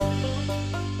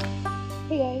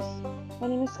My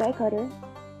name is Sky Carter,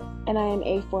 and I am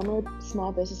a former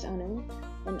small business owner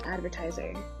and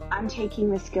advertiser. I'm taking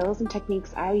the skills and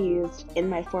techniques I used in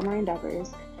my former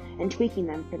endeavors and tweaking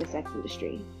them for the sex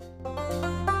industry.